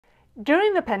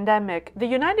During the pandemic, the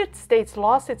United States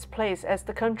lost its place as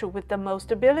the country with the most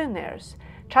billionaires.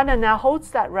 China now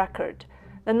holds that record.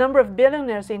 The number of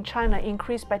billionaires in China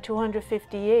increased by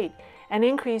 258, an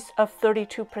increase of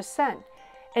 32%.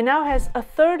 It now has a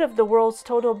third of the world's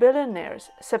total billionaires,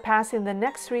 surpassing the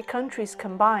next three countries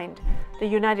combined, the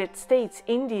United States,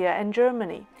 India, and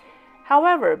Germany.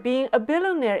 However, being a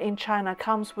billionaire in China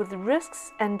comes with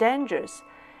risks and dangers.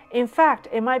 In fact,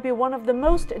 it might be one of the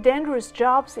most dangerous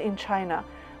jobs in China,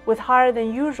 with higher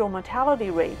than usual mortality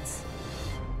rates.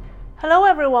 Hello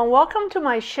everyone, welcome to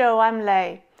my show. I'm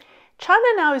Lei. China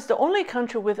now is the only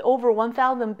country with over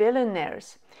 1,000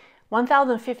 billionaires,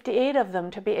 1,058 of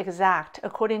them to be exact,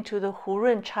 according to the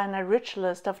Hurun China Rich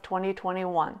List of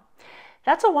 2021.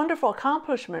 That's a wonderful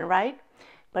accomplishment, right?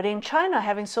 But in China,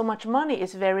 having so much money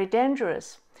is very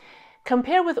dangerous.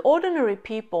 Compared with ordinary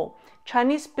people,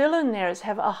 Chinese billionaires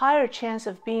have a higher chance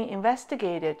of being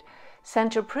investigated,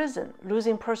 sent to prison,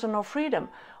 losing personal freedom,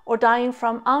 or dying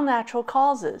from unnatural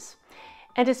causes.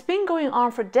 And it's been going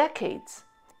on for decades.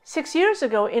 6 years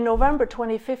ago, in November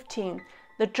 2015,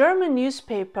 the German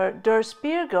newspaper Der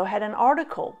Spiegel had an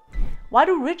article, "Why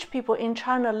do rich people in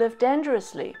China live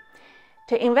dangerously?"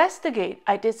 To investigate,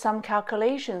 I did some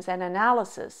calculations and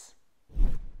analysis.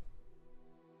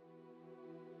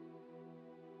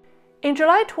 In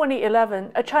July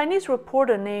 2011, a Chinese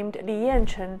reporter named Li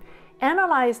Yanchen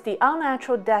analyzed the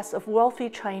unnatural deaths of wealthy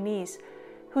Chinese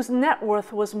whose net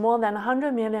worth was more than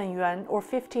 100 million yuan or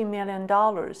 $15 million.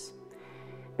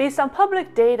 Based on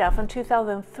public data from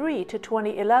 2003 to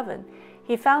 2011,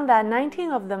 he found that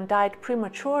 19 of them died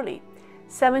prematurely,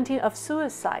 17 of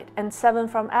suicide, and 7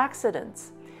 from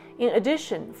accidents. In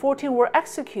addition, 14 were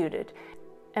executed,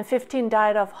 and 15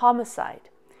 died of homicide.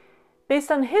 Based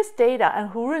on his data and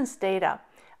Hurun's data,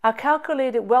 I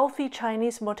calculated wealthy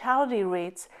Chinese mortality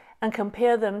rates and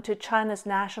compared them to China's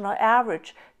national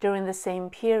average during the same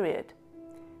period.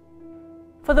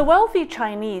 For the wealthy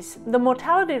Chinese, the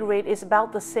mortality rate is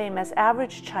about the same as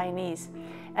average Chinese,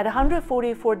 at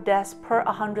 144 deaths per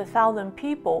 100,000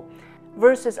 people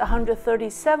versus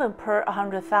 137 per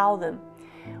 100,000.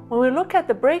 When we look at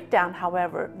the breakdown,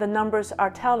 however, the numbers are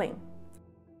telling.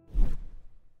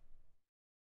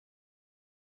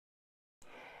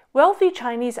 Wealthy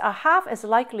Chinese are half as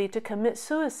likely to commit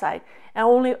suicide and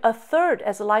only a third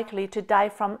as likely to die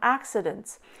from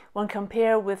accidents when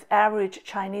compared with average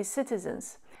Chinese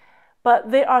citizens.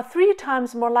 But they are 3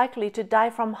 times more likely to die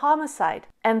from homicide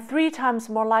and 3 times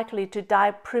more likely to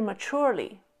die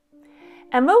prematurely.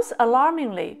 And most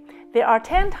alarmingly, they are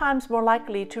 10 times more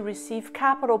likely to receive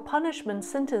capital punishment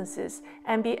sentences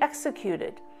and be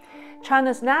executed.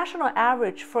 China's national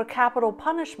average for capital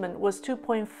punishment was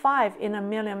 2.5 in a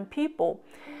million people,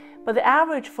 but the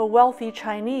average for wealthy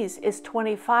Chinese is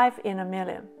 25 in a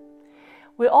million.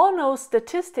 We all know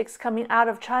statistics coming out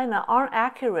of China aren't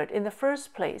accurate in the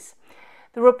first place.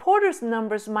 The reporters'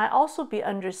 numbers might also be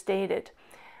understated.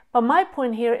 But my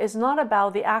point here is not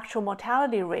about the actual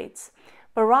mortality rates,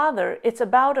 but rather it's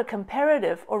about a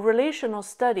comparative or relational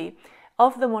study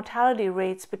of the mortality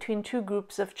rates between two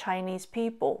groups of Chinese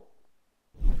people.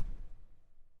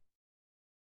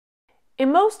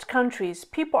 In most countries,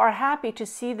 people are happy to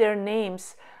see their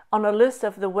names on a list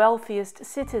of the wealthiest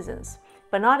citizens,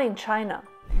 but not in China.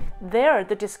 There,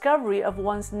 the discovery of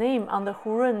one's name on the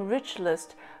Hurun Rich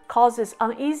List causes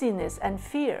uneasiness and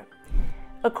fear.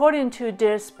 According to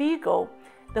Der Spiegel,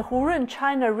 the Hurun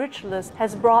China Rich List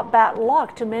has brought bad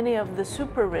luck to many of the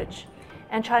super rich,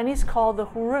 and Chinese call the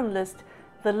Hurun List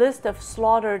the list of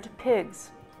slaughtered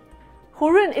pigs.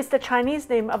 Hurun is the Chinese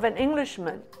name of an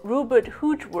Englishman, Rupert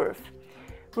Hoogeworth.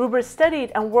 Rupert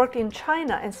studied and worked in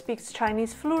China and speaks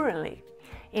Chinese fluently.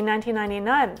 In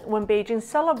 1999, when Beijing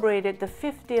celebrated the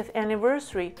 50th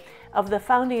anniversary of the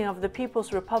founding of the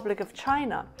People's Republic of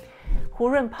China,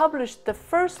 Hurun published the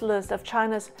first list of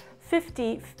China's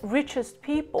 50 richest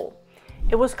people.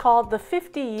 It was called the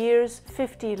 50 Years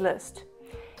 50 List.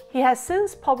 He has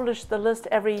since published the list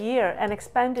every year and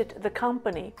expanded the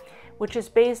company, which is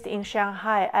based in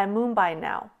Shanghai and Mumbai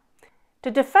now. To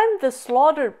defend the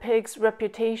slaughtered pig's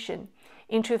reputation,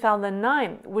 in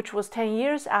 2009, which was 10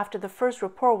 years after the first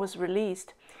report was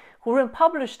released, Hurun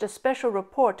published a special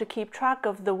report to keep track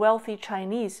of the wealthy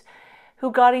Chinese who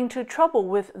got into trouble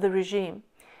with the regime.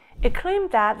 It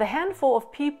claimed that the handful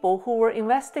of people who were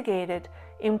investigated,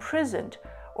 imprisoned,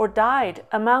 or died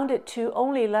amounted to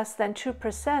only less than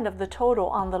 2% of the total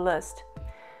on the list.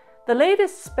 The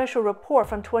latest special report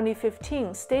from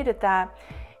 2015 stated that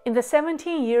in the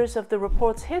 17 years of the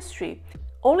report's history,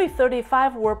 only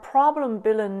 35 were problem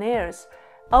billionaires,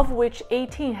 of which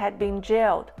 18 had been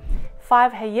jailed,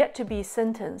 5 had yet to be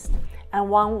sentenced, and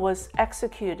Wang was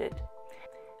executed.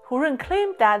 Hurun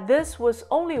claimed that this was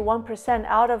only 1%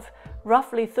 out of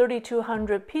roughly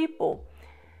 3,200 people.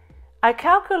 I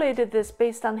calculated this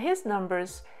based on his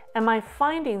numbers, and my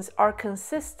findings are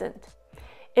consistent.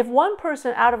 If one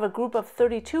person out of a group of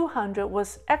 3,200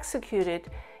 was executed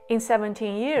in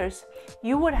 17 years,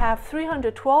 you would have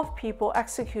 312 people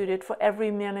executed for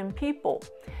every million people.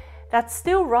 That's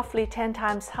still roughly 10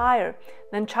 times higher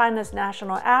than China's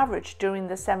national average during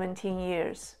the 17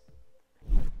 years.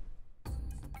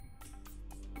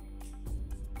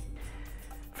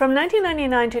 From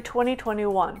 1999 to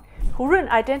 2021, Hurun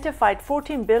identified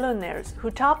 14 billionaires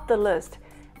who topped the list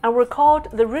and were called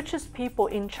the richest people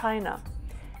in China.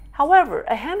 However,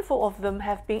 a handful of them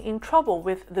have been in trouble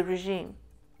with the regime.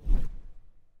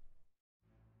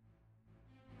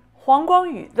 Huang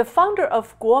Guangyu, the founder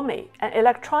of Guomei, an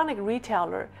electronic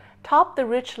retailer, topped the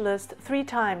rich list 3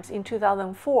 times in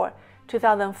 2004,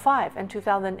 2005, and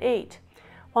 2008.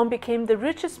 Huang became the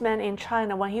richest man in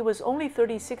China when he was only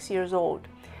 36 years old.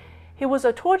 He was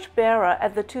a torchbearer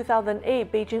at the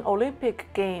 2008 Beijing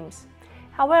Olympic Games.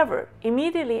 However,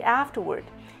 immediately afterward,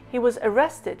 he was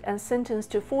arrested and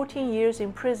sentenced to 14 years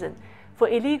in prison for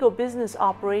illegal business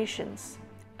operations.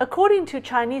 According to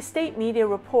Chinese state media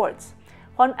reports,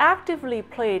 Huang actively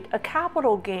played a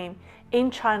capital game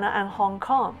in China and Hong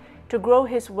Kong to grow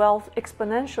his wealth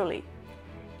exponentially.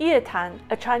 Ye Tan,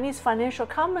 a Chinese financial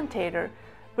commentator,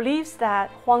 believes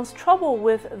that Huang's trouble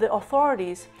with the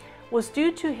authorities was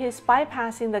due to his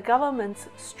bypassing the government's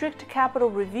strict capital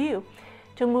review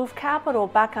to move capital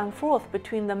back and forth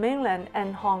between the mainland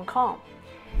and Hong Kong.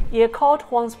 Ye called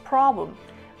Huang's problem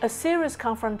a serious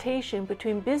confrontation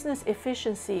between business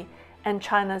efficiency and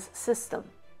China's system.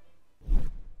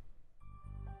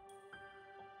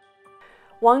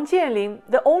 Wang Jianlin,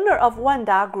 the owner of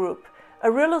Wanda Group,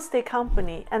 a real estate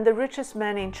company and the richest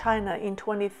man in China in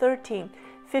 2013,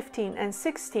 15, and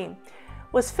 16,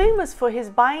 was famous for his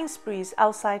buying sprees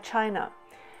outside China.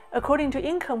 According to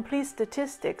incomplete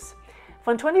statistics,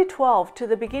 from 2012 to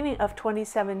the beginning of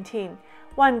 2017,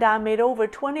 Wanda made over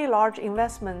 20 large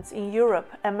investments in Europe,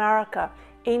 America,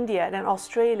 India, and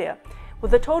Australia,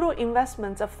 with a total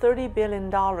investments of $30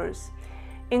 billion,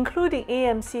 including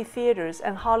AMC Theaters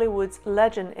and Hollywood's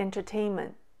Legend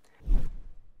Entertainment.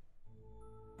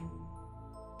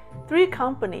 3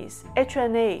 companies,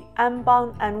 H&A,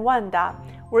 Anbang, and Wanda,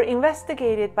 were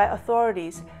investigated by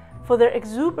authorities for their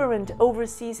exuberant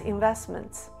overseas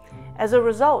investments. As a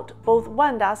result, both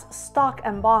Wanda's stock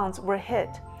and bonds were hit.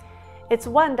 Its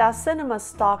Wanda Cinema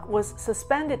stock was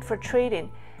suspended for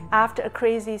trading after a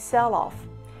crazy sell-off,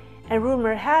 and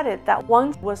rumor had it that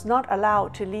Wang was not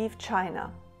allowed to leave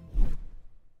China.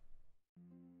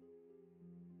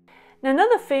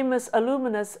 Another famous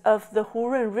alumnus of the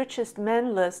Hurun Richest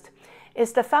Man list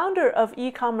is the founder of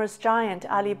e-commerce giant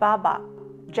Alibaba,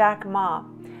 Jack Ma.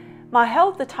 Ma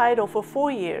held the title for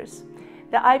 4 years.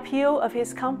 The IPO of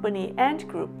his company Ant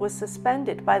Group was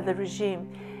suspended by the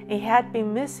regime, and he had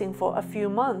been missing for a few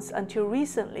months until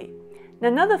recently.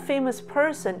 Another famous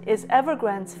person is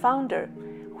Evergrande's founder,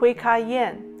 Hui Ka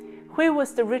Yan. Hui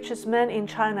was the richest man in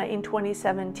China in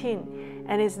 2017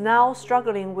 and is now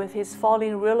struggling with his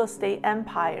falling real estate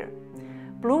empire.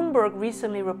 Bloomberg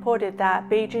recently reported that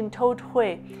Beijing told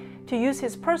Hui to use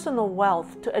his personal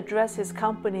wealth to address his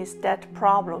company's debt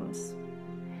problems.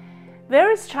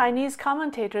 Various Chinese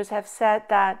commentators have said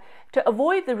that to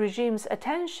avoid the regime's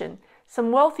attention,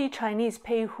 some wealthy Chinese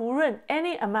pay Hurun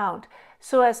any amount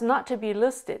so as not to be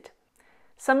listed.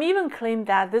 Some even claim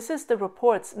that this is the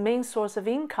report's main source of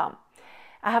income.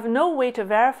 I have no way to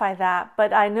verify that,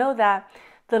 but I know that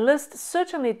the list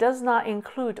certainly does not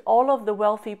include all of the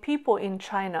wealthy people in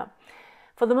China.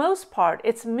 For the most part,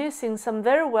 it's missing some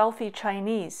very wealthy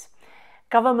Chinese,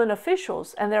 government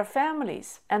officials and their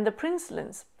families, and the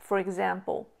princelings, for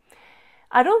example.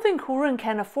 I don't think Hurun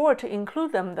can afford to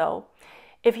include them, though.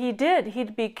 If he did,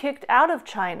 he'd be kicked out of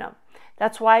China.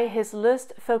 That's why his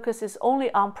list focuses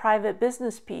only on private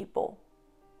business people.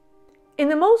 In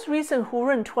the most recent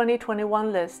Hurun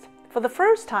 2021 list, for the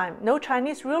first time, no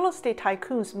Chinese real estate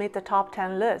tycoons made the top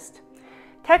 10 list.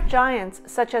 Tech giants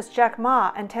such as Jack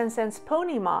Ma and Tecent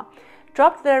Pony Ma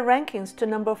dropped their rankings to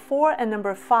number 4 and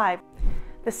number 5.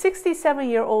 The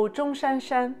 67-year-old Zhong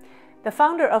Shanshan, the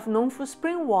founder of Nongfu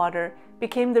spring water,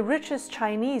 became the richest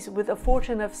Chinese with a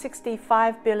fortune of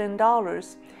 $65 billion,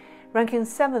 ranking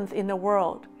 7th in the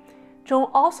world. Zhong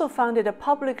also founded a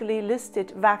publicly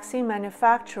listed vaccine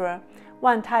manufacturer,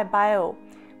 Wanda Bio,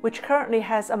 which currently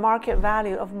has a market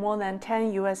value of more than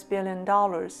 $10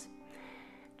 billion.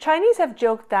 Chinese have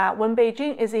joked that when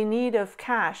Beijing is in need of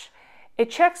cash, It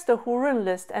checks the Hurun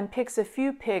list and picks a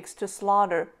few pigs to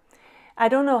slaughter. I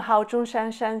don't know how Zhong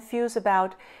Shanshan feels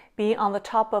about being on the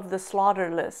top of the slaughter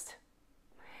list.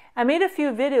 I made a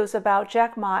few videos about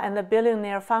Jack Ma and the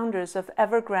billionaire founders of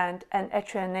Evergrande and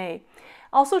HNA.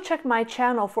 Also check my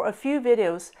channel for a few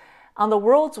videos on the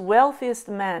world's wealthiest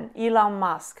man, Elon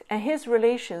Musk, and his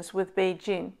relations with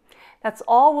Beijing. That's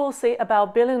all we'll say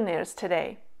about billionaires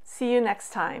today. See you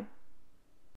next time.